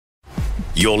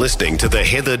You're listening to the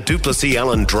Heather Duplessis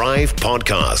Allen Drive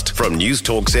podcast from News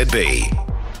Talk ZB.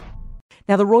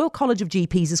 Now, the Royal College of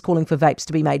GPs is calling for vapes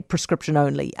to be made prescription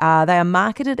only. They are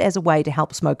marketed as a way to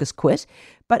help smokers quit.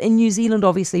 But in New Zealand,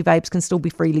 obviously, vapes can still be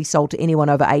freely sold to anyone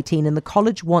over 18. And the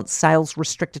college wants sales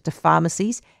restricted to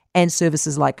pharmacies and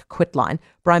services like Quitline.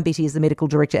 Brian Betty is the medical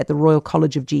director at the Royal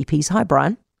College of GPs. Hi,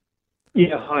 Brian.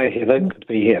 Yeah, hi, Heather. Good to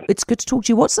be here. It's good to talk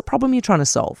to you. What's the problem you're trying to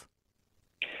solve?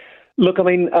 Look,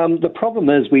 the problem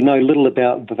is we know little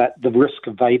about the risk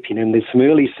of vaping, and there's some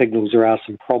early signals there are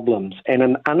some problems. And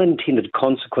an unintended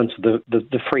consequence of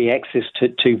the free access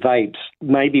to vapes,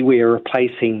 maybe we are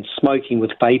replacing smoking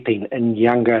with vaping in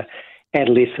younger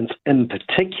adolescents in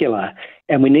particular,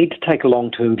 and we need to take a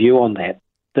long-term view on that.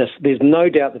 There's no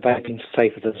doubt that vaping is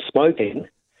safer than smoking.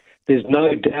 There's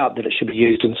no doubt that it should be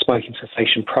used in smoking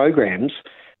cessation programs.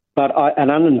 But an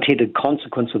unintended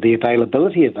consequence of the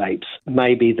availability of vapes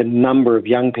may be the number of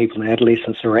young people and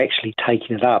adolescents who are actually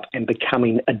taking it up and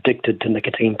becoming addicted to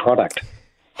nicotine product.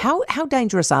 How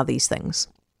dangerous are these things?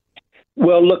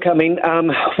 Well, look,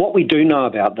 what we do know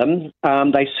about them,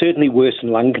 they certainly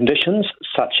worsen lung conditions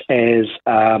such as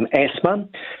asthma.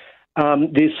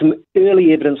 There's some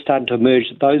early evidence starting to emerge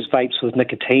that those vapes with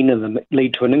nicotine in them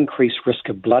lead to an increased risk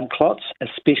of blood clots,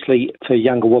 especially for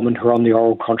younger women who are on the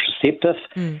oral contraceptive.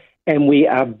 And we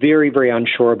are very, very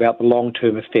unsure about the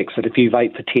long-term effects, that if you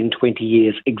vape for 10, 20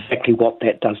 years, exactly what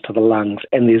that does to the lungs.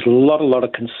 And there's a lot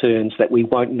of concerns that we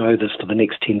won't know this for the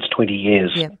next 10 to 20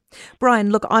 years. Yeah.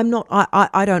 Brian, look, I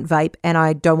don't vape, and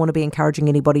I don't want to be encouraging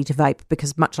anybody to vape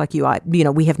because much like you,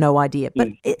 we have no idea. But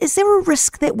is there a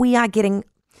risk that we are getting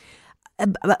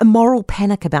a moral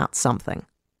panic about something?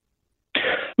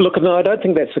 Look, no, I don't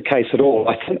think that's the case at all.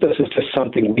 I think this is just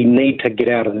something we need to get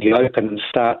out in the open and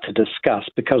start to discuss,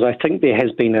 because I think there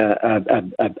has been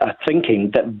a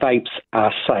thinking that vapes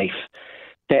are safe.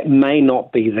 That may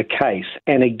not be the case.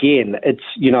 And again, it's,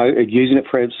 using it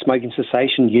for smoking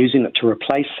cessation, using it to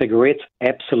replace cigarettes,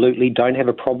 absolutely don't have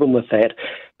a problem with that.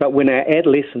 But when our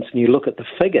adolescents, and you look at the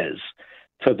figures,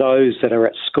 for those that are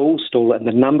at school still, and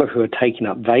the number who are taking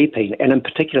up vaping, and in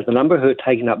particular the number who are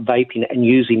taking up vaping and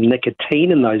using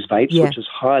nicotine in those vapes, which is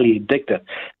highly addictive,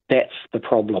 that's the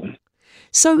problem.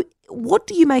 So what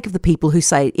do you make of the people who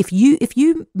say, if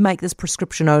you make this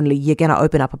prescription only, you're going to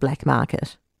open up a black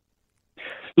market?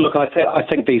 Look, I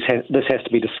think this has to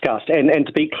be discussed. And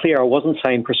to be clear, I wasn't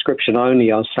saying prescription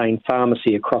only. I was saying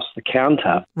pharmacy across the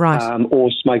counter, right, or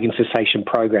smoking cessation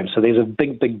programs. So there's a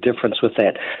big difference with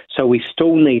that. So we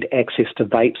still need access to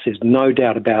vapes. There's no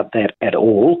doubt about that at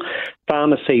all.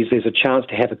 Pharmacies, there's a chance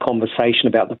to have a conversation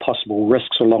about the possible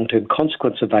risks or long-term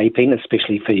consequence of vaping,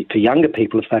 especially for younger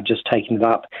people if they're just taking it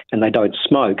up and they don't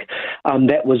smoke.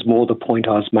 That was more the point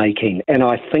I was making. And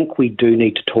I think we do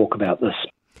need to talk about this.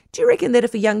 Do you reckon that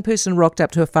if a young person rocked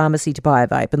up to a pharmacy to buy a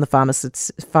vape and the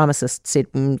pharmacist said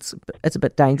it's a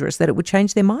bit dangerous, that it would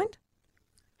change their mind?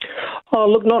 Oh,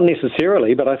 look, not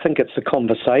necessarily, but I think it's a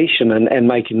conversation and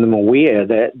making them aware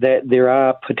that there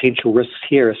are potential risks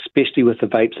here, especially with the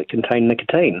vapes that contain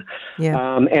nicotine.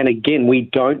 Yeah. And again, we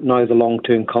don't know the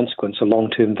long-term consequence of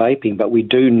long-term vaping, but we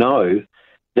do know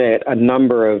that a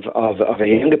number of our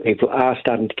younger people are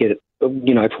starting to get, for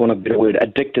want of a better word,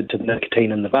 addicted to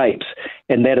nicotine in the vapes,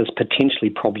 and that is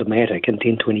potentially problematic in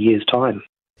 10, 20 years' time.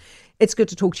 It's good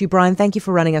to talk to you, Brian. Thank you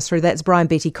for running us through that. It's Brian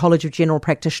Betty, College of General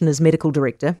Practitioners Medical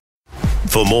Director.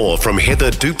 For more from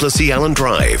Heather Duplessis Allen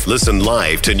Drive, listen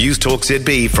live to News Talk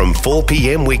ZB from 4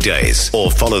 p.m. weekdays or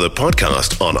follow the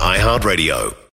podcast on iHeartRadio.